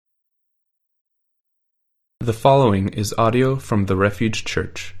The following is audio from the Refuge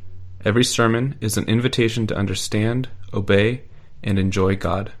Church. Every sermon is an invitation to understand, obey, and enjoy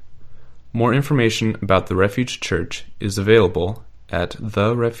God. More information about the Refuge Church is available at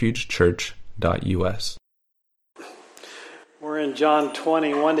therefugechurch.us. We're in John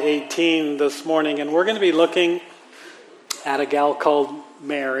 21:18 this morning, and we're going to be looking at a gal called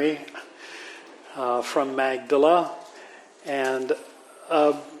Mary from Magdala, and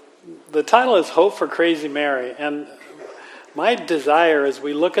the title is Hope for Crazy Mary. And my desire as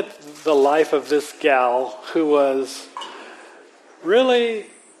we look at the life of this gal who was really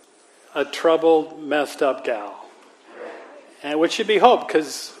a troubled, messed up gal, and which should be hope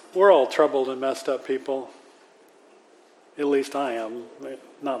because we're all troubled and messed up people. At least I am,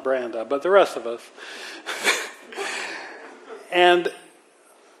 not Branda, but the rest of us. And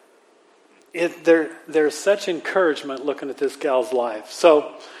there's such encouragement looking at this gal's life.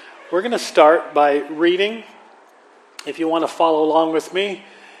 So we're going to start by reading. If you want to follow along with me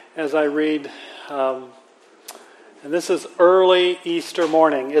as I read, and this is early Easter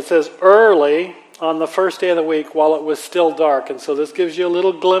morning. It says early on the first day of the week while it was still dark. And so this gives you a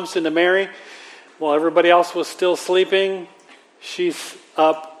little glimpse into Mary. While everybody else was still sleeping, she's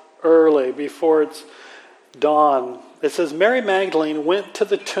up early before it's dawn. It says, Mary Magdalene went to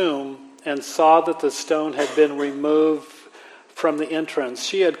the tomb and saw that the stone had been removed from the entrance.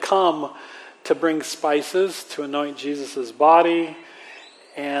 She had come to bring spices to anoint Jesus' body,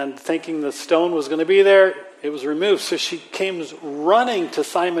 and thinking the stone was going to be there, it was removed. So she came running to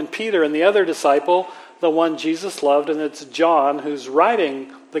Simon Peter and the other disciple, the one Jesus loved, and it's John who's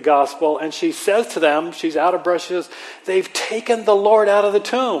writing the gospel, and she says to them, she's out of breath, she says, they've taken the Lord out of the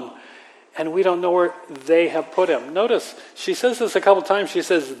tomb, and we don't know where they have put him. Notice, she says this a couple times. She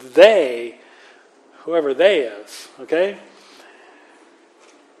says, they, whoever they is, okay?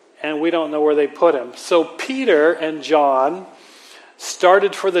 And we don't know where they put him. So Peter and John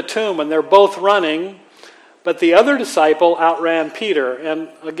started for the tomb, and they're both running, but the other disciple outran Peter. And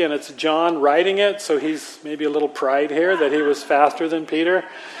again, it's John writing it, so he's maybe a little pride here that he was faster than Peter.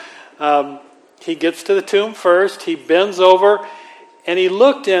 He gets to the tomb first, he bends over, and he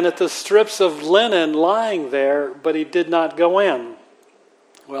looked in at the strips of linen lying there, but he did not go in.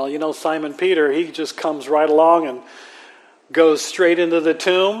 Well, you know, Simon Peter, he just comes right along and goes straight into the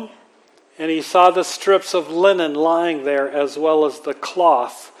tomb, and he saw the strips of linen lying there as well as the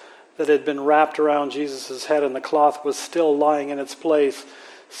cloth that had been wrapped around Jesus' head, and the cloth was still lying in its place,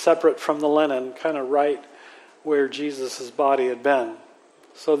 separate from the linen, kind of right where Jesus' body had been.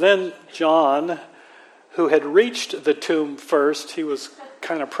 So then John, who had reached the tomb first, he was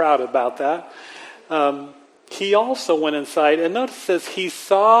kind of proud about that, he also went inside, and notice this, he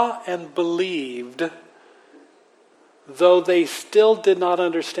saw and believed, though they still did not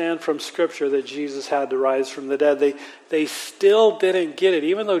understand from Scripture that Jesus had to rise from the dead. They still didn't get it.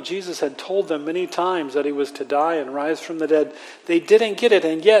 Even though Jesus had told them many times that he was to die and rise from the dead, they didn't get it.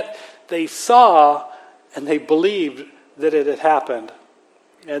 And yet they saw and they believed that it had happened.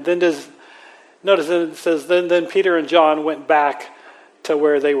 And then notice it says, then Peter and John went back to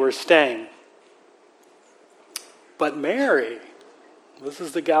where they were staying. But Mary, this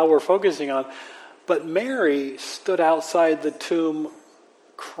is the gal we're focusing on, but Mary stood outside the tomb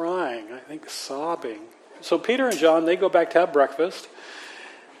crying, I think sobbing. So Peter and John, they go back to have breakfast.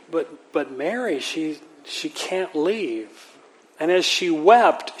 But Mary, she can't leave. And as she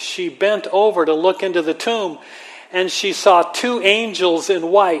wept, she bent over to look into the tomb. And she saw two angels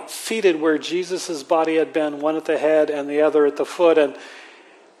in white seated where Jesus' body had been, one at the head and the other at the foot. And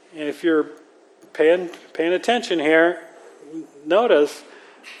if you're paying attention here, notice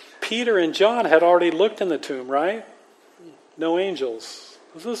Peter and John had already looked in the tomb, right? No angels.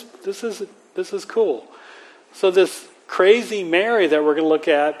 This is cool. So this crazy Mary that we're going to look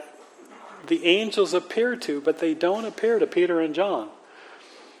at, the angels appear to, but they don't appear to Peter and John.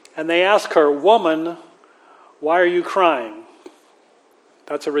 And they ask her, woman, why are you crying?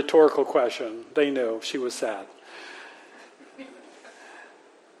 That's a rhetorical question. They knew she was sad.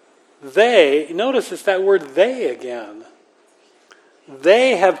 Notice it's that word they again.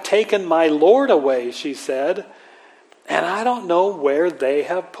 They have taken my Lord away, she said, and I don't know where they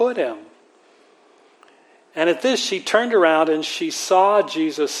have put him. And at this, she turned around and she saw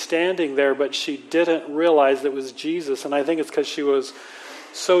Jesus standing there, but she didn't realize it was Jesus. And I think it's because she was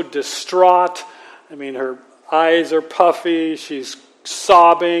so distraught. I mean, her eyes are puffy, she's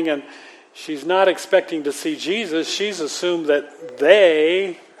sobbing, and she's not expecting to see Jesus. She's assumed that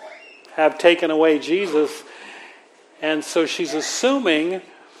they have taken away Jesus. And so she's assuming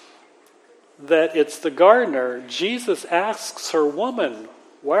that it's the gardener. Jesus asks her, woman,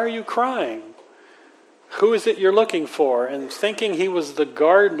 why are you crying? "Who is it you're looking for?" And thinking he was the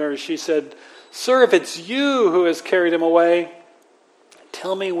gardener, she said, "Sir, if it's you who has carried him away,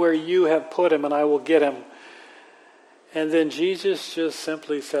 tell me where you have put him and I will get him." And then Jesus just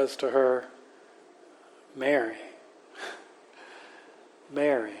simply says to her, "Mary."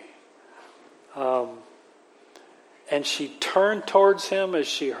 Mary. And she turned towards him as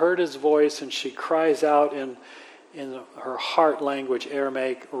she heard his voice, and she cries out in her heart language,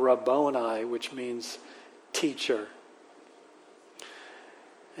 Aramaic, Rabboni, which means teacher.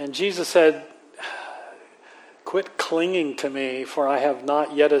 And Jesus said, "Quit clinging to me, for I have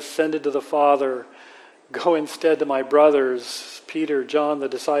not yet ascended to the Father. Go instead to my brothers, Peter, John, the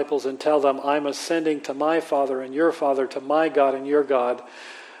disciples, and tell them, I'm ascending to my Father and your Father, to my God and your God."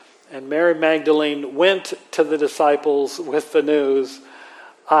 And Mary Magdalene went to the disciples with the news,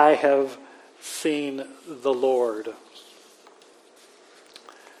 "I have seen the Lord."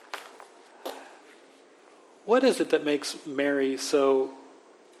 What is it that makes Mary so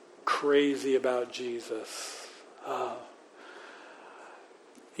crazy about Jesus?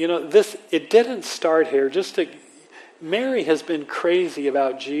 It didn't start here. Mary has been crazy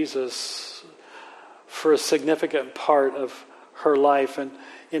about Jesus for a significant part of her life. And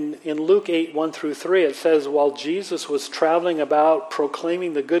in Luke 8, 1-3, it says, while Jesus was traveling about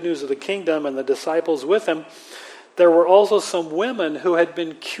proclaiming the good news of the kingdom and the disciples with him, there were also some women who had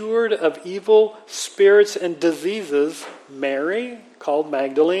been cured of evil spirits and diseases. Mary, called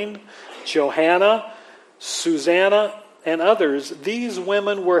Magdalene, Johanna, Susanna, and others. These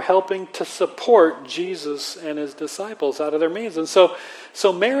women were helping to support Jesus and his disciples out of their means. And so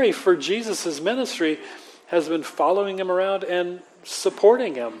Mary, for Jesus' ministry, has been following him around and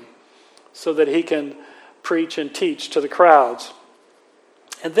supporting him so that he can preach and teach to the crowds.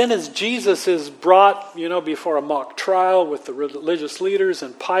 And then as Jesus is brought, before a mock trial with the religious leaders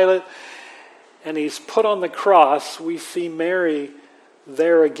and Pilate, and he's put on the cross, we see Mary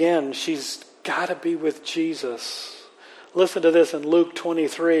there again. She's got to be with Jesus. Listen to this in Luke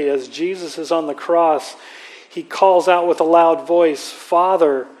 23. As Jesus is on the cross, he calls out with a loud voice,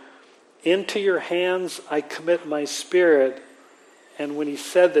 "Father, into your hands I commit my spirit." And when he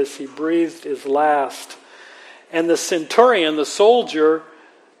said this, he breathed his last. And the centurion, the soldier,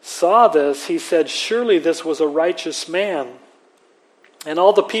 saw this. He said, "Surely this was a righteous man." And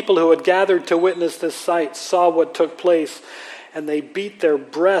all the people who had gathered to witness this sight saw what took place, and they beat their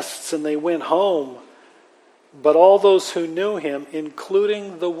breasts and they went home. But all those who knew him,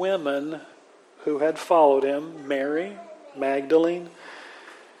 including the women who had followed him, Mary, Magdalene,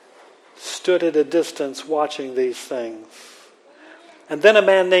 stood at a distance watching these things. And then a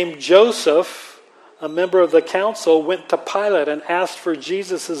man named Joseph, a member of the council, went to Pilate and asked for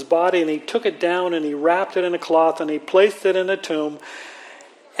Jesus' body, and he took it down and he wrapped it in a cloth and he placed it in a tomb.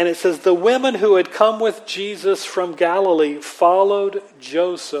 And it says, the women who had come with Jesus from Galilee followed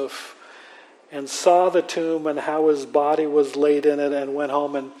Joseph and saw the tomb and how his body was laid in it, and went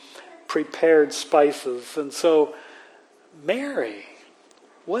home and prepared spices. And so, Mary,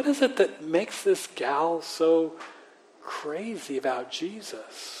 what is it that makes this gal so crazy about Jesus?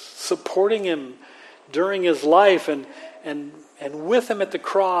 Supporting him during his life and with him at the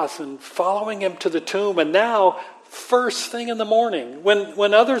cross and following him to the tomb. And now, first thing in the morning,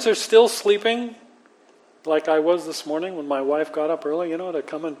 when others are still sleeping, like I was this morning when my wife got up early, to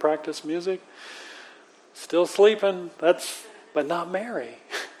come and practice music. Still sleeping, but not Mary.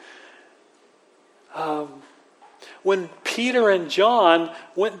 When Peter and John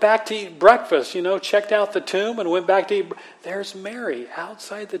went back to eat breakfast, checked out the tomb and went back to eat, there's Mary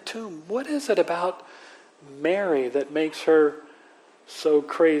outside the tomb. What is it about Mary that makes her so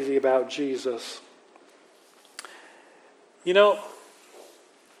crazy about Jesus?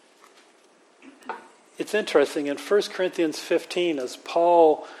 It's interesting, in 1 Corinthians 15, as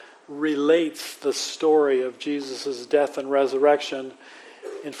Paul relates the story of Jesus' death and resurrection,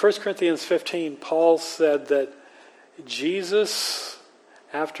 in 1 Corinthians 15, Paul said that Jesus,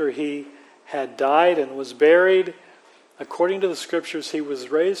 after he had died and was buried, according to the scriptures, he was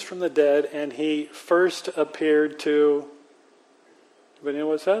raised from the dead, and he first appeared to, anybody know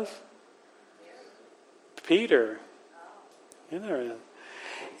what it says? Peter.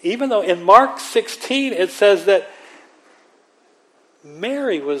 Even though in Mark 16 it says that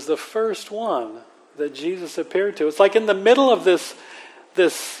Mary was the first one that Jesus appeared to. It's like in the middle of this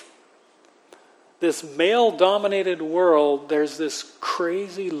male-dominated world, there's this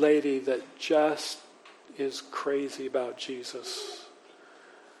crazy lady that just is crazy about Jesus.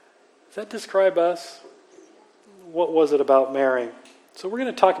 Does that describe us? What was it about Mary? So we're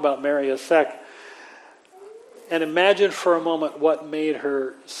going to talk about Mary a sec. And imagine for a moment what made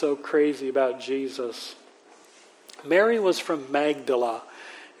her so crazy about Jesus. Mary was from Magdala.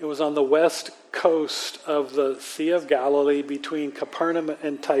 It was on the west coast of the Sea of Galilee between Capernaum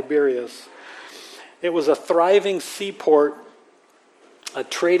and Tiberias. It was a thriving seaport, a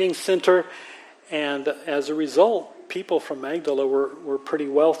trading center, and as a result, people from Magdala were pretty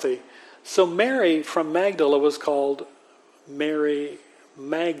wealthy. So Mary from Magdala was called Mary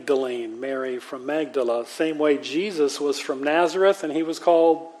Magdalene, Mary from Magdala. Same way Jesus was from Nazareth, and he was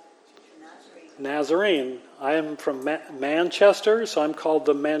called Nazarene. I am from Manchester, so I'm called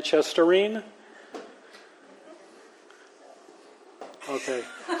the Manchesterine. Okay.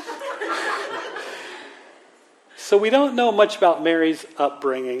 So we don't know much about Mary's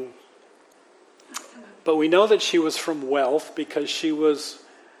upbringing, but we know that she was from wealth because she was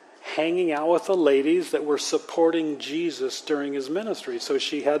hanging out with the ladies that were supporting Jesus during his ministry, so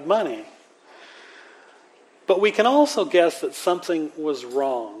she had money. But we can also guess that something was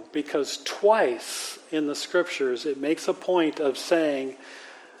wrong because twice in the scriptures it makes a point of saying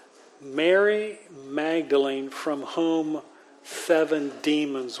Mary Magdalene, from whom 7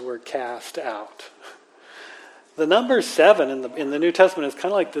 demons were cast out. The number 7 in the New Testament is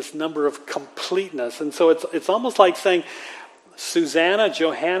kind of like this number of completeness. And so it's almost like saying Susanna,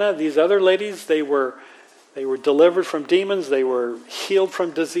 Johanna, these other ladies, they were delivered from demons, they were healed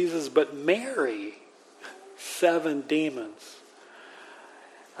from diseases, but Mary, 7 demons.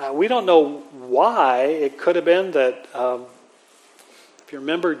 We don't know why. It could have been that, if you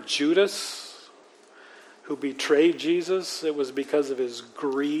remember Judas, who betrayed Jesus, it was because of his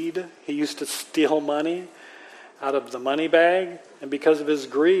greed. He used to steal money out of the money bag, and because of his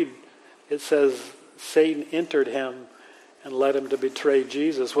greed, it says Satan entered him and led him to betray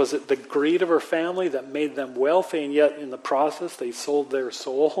Jesus. Was it the greed of her family that made them wealthy, and yet in the process they sold their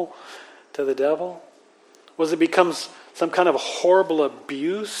soul to the devil? Was it becomes some kind of horrible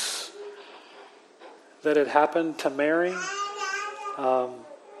abuse that had happened to Mary?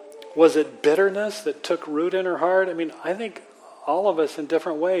 Was it bitterness that took root in her heart? I mean, I think all of us in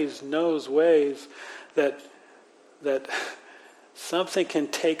different ways knows ways that something can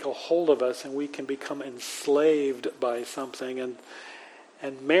take a hold of us and we can become enslaved by something.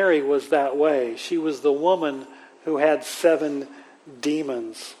 And Mary was that way. She was the woman who had 7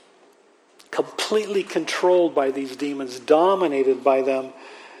 demons, completely controlled by these demons, dominated by them.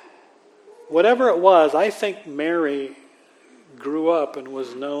 Whatever it was, I think Mary grew up and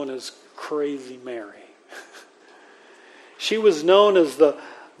was known as Crazy Mary. She was known as the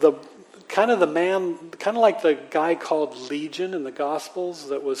kind of the man, kind of like the guy called Legion in the Gospels,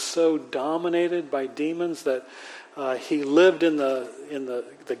 that was so dominated by demons that he lived in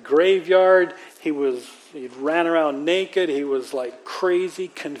the graveyard. He ran around naked. He was like crazy,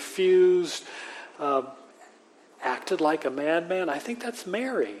 confused, acted like a madman. I think that's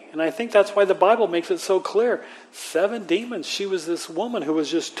Mary, and I think that's why the Bible makes it so clear. 7 demons. She was this woman who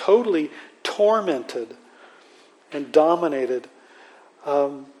was just totally tormented and dominated.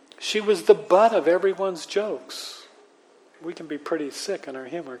 She was the butt of everyone's jokes. We can be pretty sick in our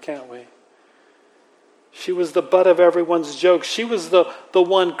humor, can't we? She was the butt of everyone's jokes. She was the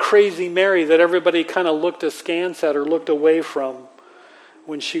one Crazy Mary that everybody kind of looked askance at or looked away from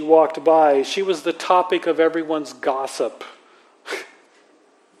when she walked by. She was the topic of everyone's gossip.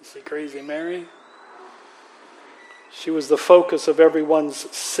 See Crazy Mary? She was the focus of everyone's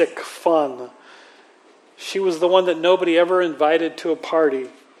sick fun. She was the one that nobody ever invited to a party.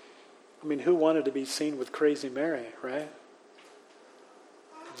 I mean, who wanted to be seen with Crazy Mary, right?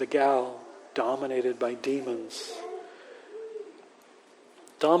 The gal dominated by demons.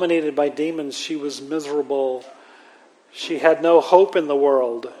 Dominated by demons, she was miserable. She had no hope in the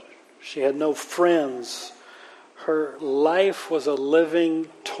world. She had no friends. Her life was a living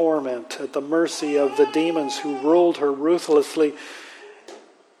torment at the mercy of the demons who ruled her ruthlessly.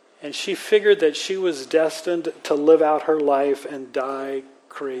 And she figured that she was destined to live out her life and die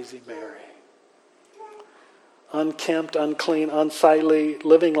Crazy Mary. Unkempt, unclean, unsightly,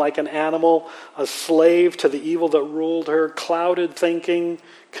 living like an animal, a slave to the evil that ruled her, clouded thinking,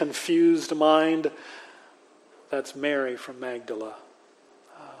 confused mind. That's Mary from Magdala.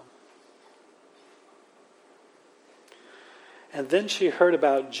 And then she heard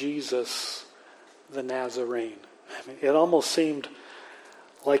about Jesus, the Nazarene. I mean, it almost seemed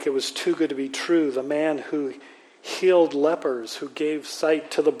like it was too good to be true. The man who healed lepers, who gave sight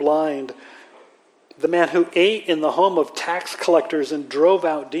to the blind, the man who ate in the home of tax collectors and drove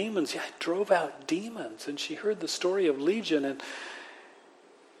out demons. Yeah, drove out demons. And she heard the story of Legion,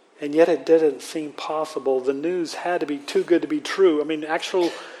 and yet it didn't seem possible. The news had to be too good to be true. I mean,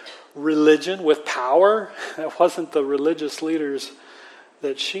 actual religion with power, that wasn't the religious leaders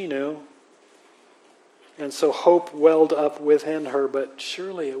that she knew. And so hope welled up within her, but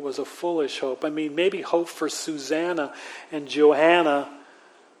surely it was a foolish hope. I mean, maybe hope for Susanna and Joanna,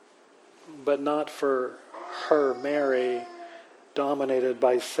 but not for her, Mary, dominated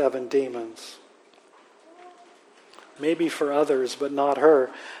by 7 demons. Maybe for others, but not her.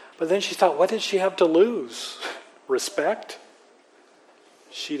 But then she thought, what did she have to lose? Respect?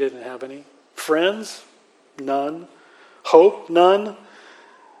 She didn't have any. Friends? None. Hope? None.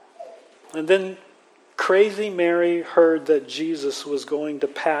 And then crazy Mary heard that Jesus was going to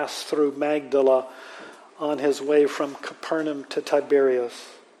pass through Magdala on his way from Capernaum to Tiberias.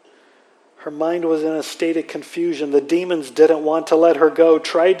 Her mind was in a state of confusion. The demons didn't want to let her go,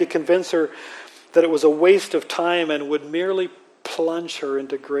 tried to convince her that it was a waste of time and would merely plunge her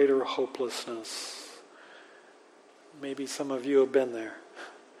into greater hopelessness. Maybe some of you have been there.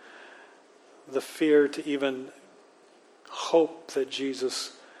 The fear to even hope that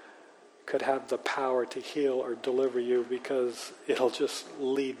Jesus could have the power to heal or deliver you because it'll just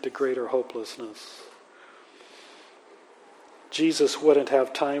lead to greater hopelessness. Jesus wouldn't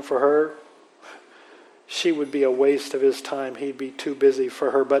have time for her. She would be a waste of his time. He'd be too busy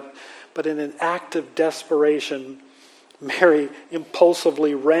for her. But in an act of desperation, Mary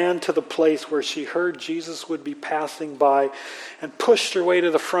impulsively ran to the place where she heard Jesus would be passing by and pushed her way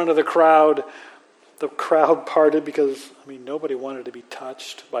to the front of the crowd. The crowd parted because, nobody wanted to be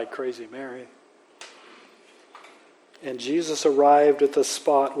touched by crazy Mary. And Jesus arrived at the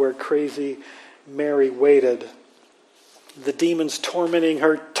spot where crazy Mary waited. The demons tormenting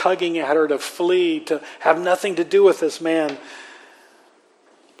her, tugging at her to flee, to have nothing to do with this man.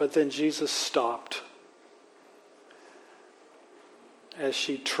 But then Jesus stopped. As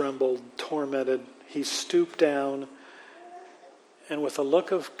she trembled, tormented, he stooped down, and with a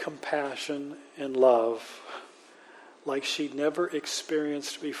look of compassion and love, like she'd never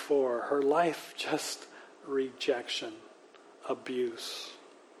experienced before, her life just rejection, abuse,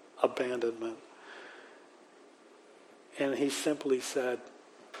 abandonment. And he simply said,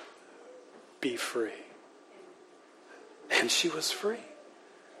 "Be free." And she was free.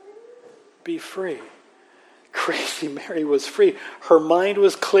 Be free. Crazy Mary was free. Her mind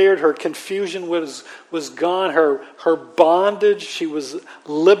was cleared. Her confusion was gone. Her bondage she was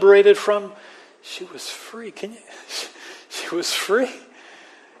liberated from. She was free. She was free.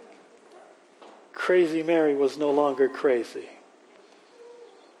 Crazy Mary was no longer crazy.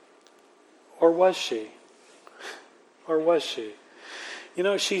 Or was she? Or was she?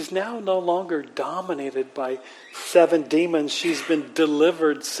 She's now no longer dominated by 7 demons. She's been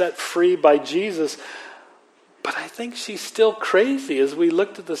delivered, set free by Jesus. But I think she's still crazy. As we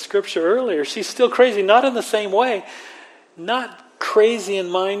looked at the scripture earlier, she's still crazy, not in the same way. Not crazy in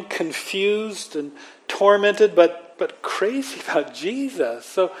mind, confused and tormented, but crazy about Jesus.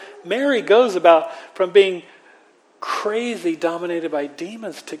 So Mary goes about from being crazy, dominated by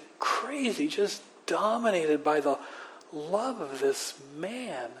demons, to crazy, just dominated by the love of this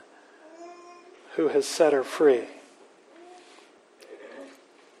man who has set her free.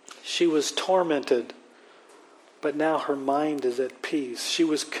 She was tormented, but now her mind is at peace. She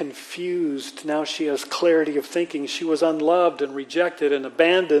was confused. Now she has clarity of thinking. She was unloved and rejected and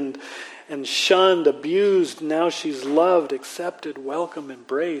abandoned and shunned, abused. Now she's loved, accepted, welcomed,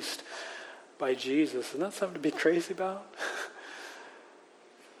 embraced by Jesus. Isn't that something to be crazy about?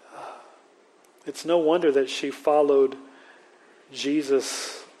 It's no wonder that she followed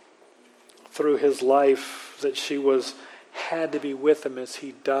Jesus through his life, that she had to be with him as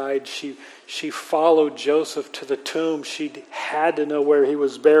he died. She followed Joseph to the tomb. She had to know where he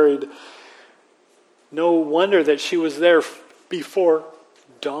was buried. No wonder that she was there before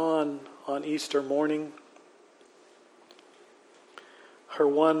dawn on Easter morning. Her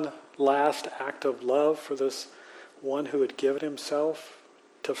one last act of love for this one who had given himself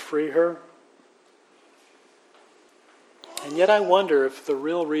to free her. And yet I wonder if the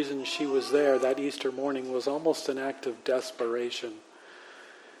real reason she was there that Easter morning was almost an act of desperation.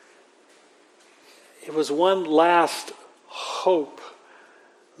 It was one last hope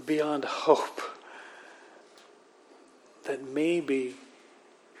beyond hope that maybe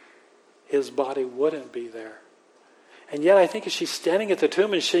his body wouldn't be there. And yet I think as she's standing at the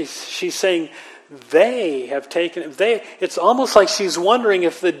tomb and she's saying, they have taken it. It's almost like she's wondering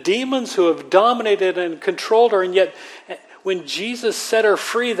if the demons who have dominated and controlled her, and yet when Jesus set her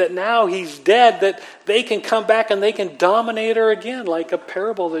free, that now he's dead, that they can come back and they can dominate her again, like a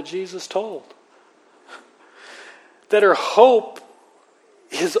parable that Jesus told. That her hope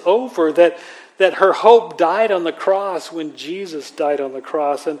is over, that her hope died on the cross when Jesus died on the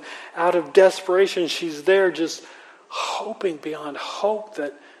cross. And out of desperation, she's there just hoping beyond hope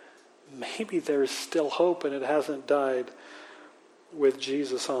that maybe there's still hope and it hasn't died with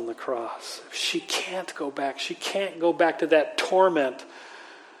Jesus on the cross. She can't go back. She can't go back to that torment,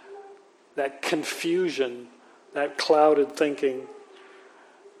 that confusion, that clouded thinking.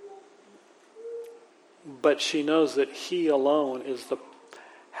 But she knows that He alone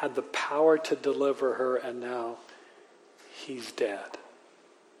had the power to deliver her, and now He's dead.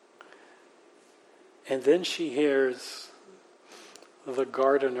 And then she hears the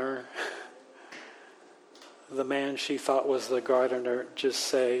gardener, the man she thought was the gardener, just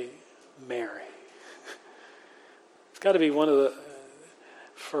say, Mary. It's got to be one of the,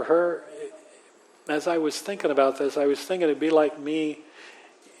 for her, as I was thinking about this, I was thinking it'd be like me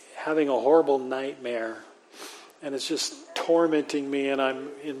having a horrible nightmare, and it's just tormenting me, and I'm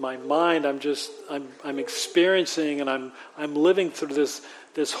in my mind, I'm experiencing, and I'm living through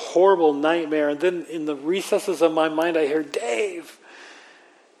this horrible nightmare, and then in the recesses of my mind I hear Dave,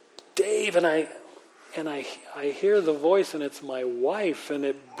 and I hear the voice, and it's my wife, and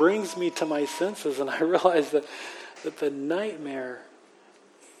it brings me to my senses, and I realize that the nightmare,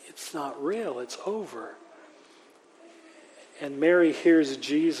 it's not real, it's over. And Mary hears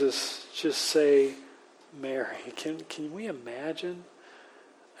Jesus just say, Mary. Can we imagine?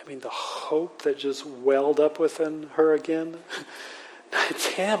 I mean, the hope that just welled up within her again. It's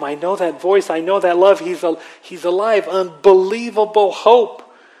Him. I know that voice. I know that love. He's alive. Unbelievable hope.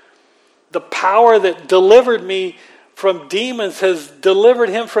 The power that delivered me from demons has delivered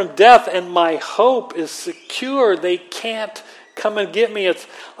Him from death, and my hope is secure. They can't come and get me. It's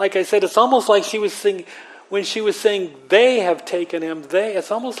like I said, it's almost like she was singing, when she was saying, they have taken Him,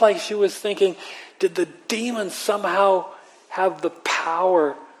 it's almost like she was thinking, did the demons somehow have the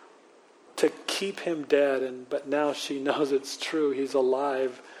power to keep Him dead? But now she knows it's true. He's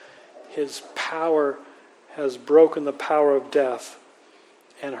alive. His power has broken the power of death,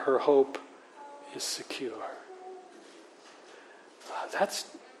 and her hope is secure. That's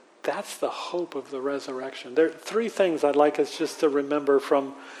the hope of the resurrection. There are three things I'd like us just to remember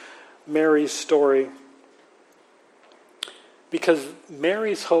from Mary's story, because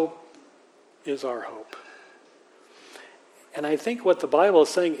Mary's hope is our hope. And I think what the Bible is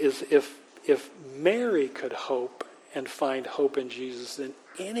saying is if Mary could hope and find hope in Jesus, then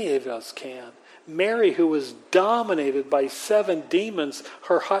any of us can. Mary, who was dominated by 7 demons,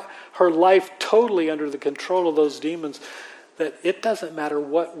 her life totally under the control of those demons, that it doesn't matter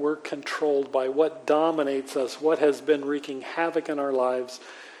what we're controlled by, what dominates us, what has been wreaking havoc in our lives,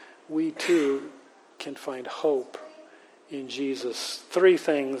 we too can find hope in Jesus. 3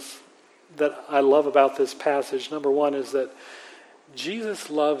 things that I love about this passage. Number 1 is that Jesus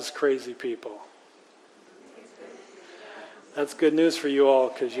loves crazy people. That's good news for you all,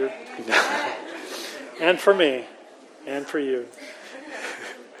 because you're and for me and for you.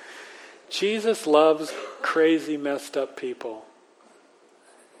 Jesus loves crazy, messed up people.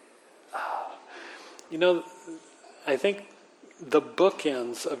 You know, I think the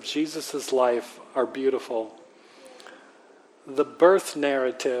bookends of Jesus' life are beautiful. The birth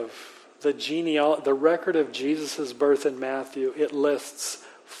narrative, the record of Jesus' birth in Matthew, it lists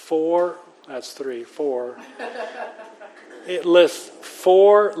 4. It lists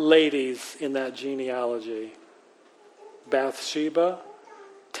 4 ladies in that genealogy: Bathsheba,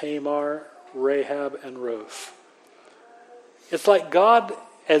 Tamar, Rahab, and Ruth. It's like God,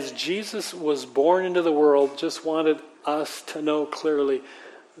 as Jesus was born into the world, just wanted us to know clearly,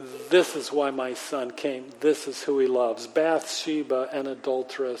 this is why my son came. This is who He loves. Bathsheba, an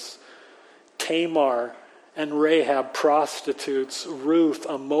adulteress. Tamar and Rahab, prostitutes. Ruth,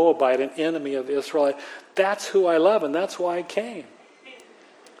 a Moabite, an enemy of Israel. That's who I love, and that's why I came.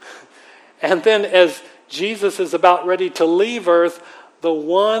 And then as Jesus is about ready to leave earth, the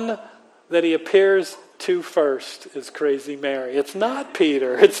one that He appears to first is crazy Mary. It's not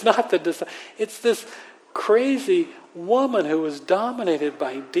Peter. It's not the disciple. It's this crazy woman who was dominated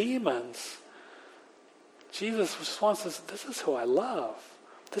by demons. Jesus just wants us, this is who I love.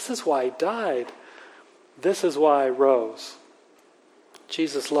 This is why He died. This is why I rose.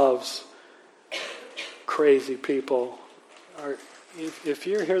 Jesus loves crazy people. If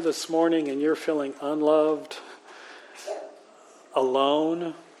you're here this morning and you're feeling unloved,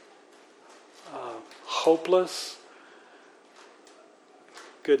 alone, hopeless,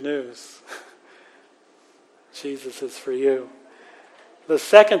 good news. Jesus is for you. The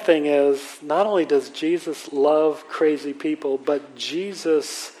second thing is, not only does Jesus love crazy people, but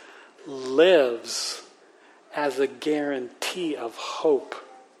Jesus lives as a guarantee of hope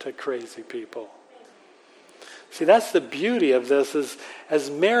to crazy people. See, that's the beauty of this, is as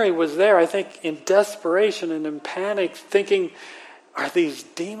Mary was there, I think in desperation and in panic, thinking, Are these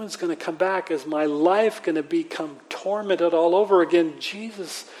demons going to come back? Is my life going to become tormented all over again?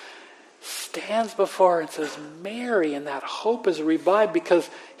 Jesus stands before her and says, Mary, and that hope is revived because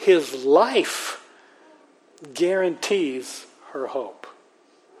his life guarantees her hope.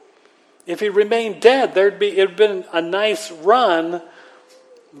 If he remained dead, it'd been a nice run,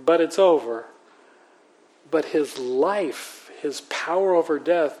 but it's over. But his life, his power over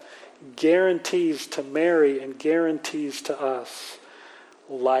death, guarantees to Mary and guarantees to us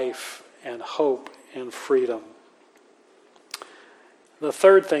life and hope and freedom. The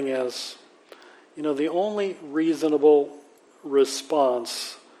third thing is, the only reasonable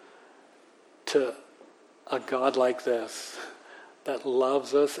response to a God like this, that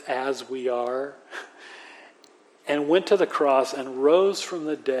loves us as we are, and went to the cross and rose from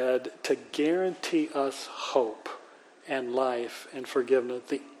the dead to guarantee us hope and life and forgiveness.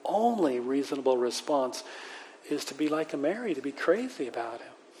 The only reasonable response is to be like a Mary, to be crazy about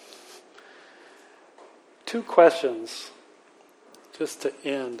him. 2 questions just to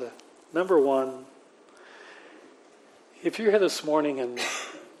end. Number 1, if you're here this morning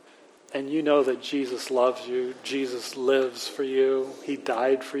and you know that Jesus loves you, Jesus lives for you, he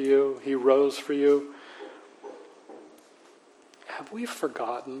died for you, he rose for you, have we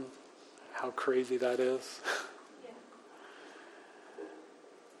forgotten how crazy that is?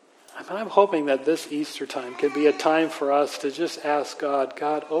 I'm hoping that this Easter time could be a time for us to just ask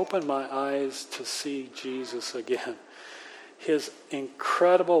God, open my eyes to see Jesus again. His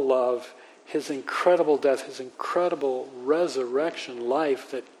incredible love, his incredible death, his incredible resurrection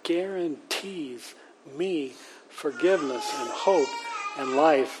life that guarantees me forgiveness and hope and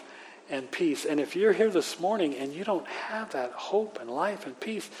life and peace. And if you're here this morning and you don't have that hope and life and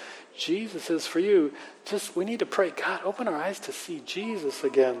peace, Jesus is for you. We need to pray, God, open our eyes to see Jesus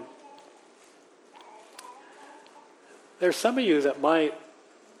again. There's some of you that might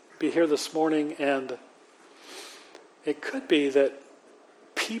be here this morning, and it could be that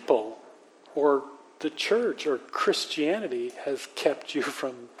people or the church or Christianity has kept you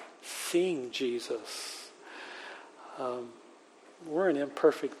from seeing Jesus. We're an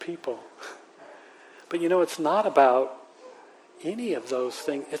imperfect people. But it's not about any of those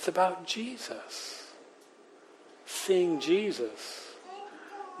things. It's about Jesus. Seeing Jesus.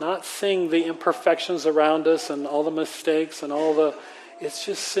 Not seeing the imperfections around us and all the mistakes and it's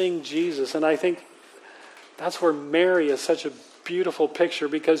just seeing Jesus. And I think that's where Mary is such a beautiful picture,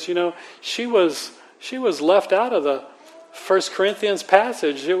 because she was left out of the 1 Corinthians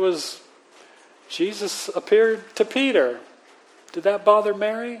passage. It was Jesus appeared to Peter. Did that bother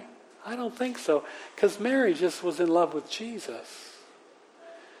Mary? I don't think so, because Mary just was in love with Jesus.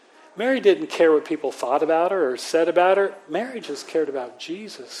 Mary didn't care what people thought about her or said about her. Mary just cared about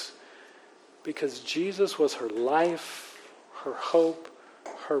Jesus, because Jesus was her life, her hope,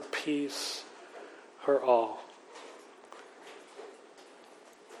 her peace, her all.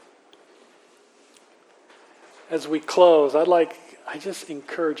 As we close, I just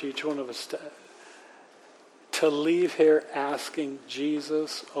encourage each one of us to leave here asking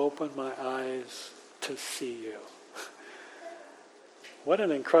Jesus, open my eyes to see you. What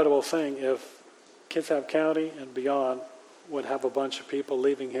an incredible thing if Kitsap County and beyond would have a bunch of people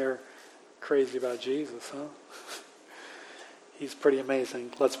leaving here crazy about Jesus, huh? He's pretty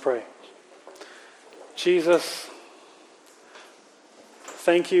amazing. Let's pray. Jesus,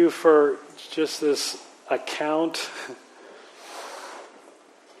 thank you for just this account.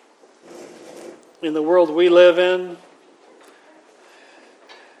 In the world we live in,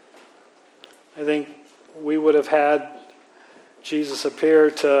 I think we would have had Jesus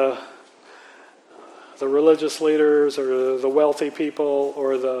appear to the religious leaders or the wealthy people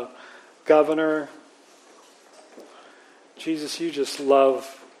or the governor. Jesus, you just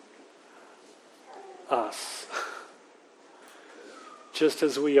love us just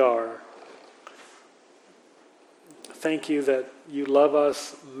as we are. Thank you that you love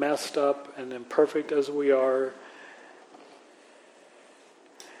us messed up and imperfect as we are,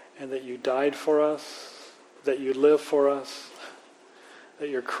 and that you died for us, that you live for us, that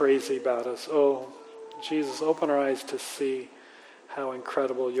you're crazy about us. Oh, Jesus, open our eyes to see how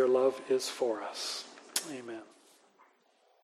incredible your love is for us. Amen.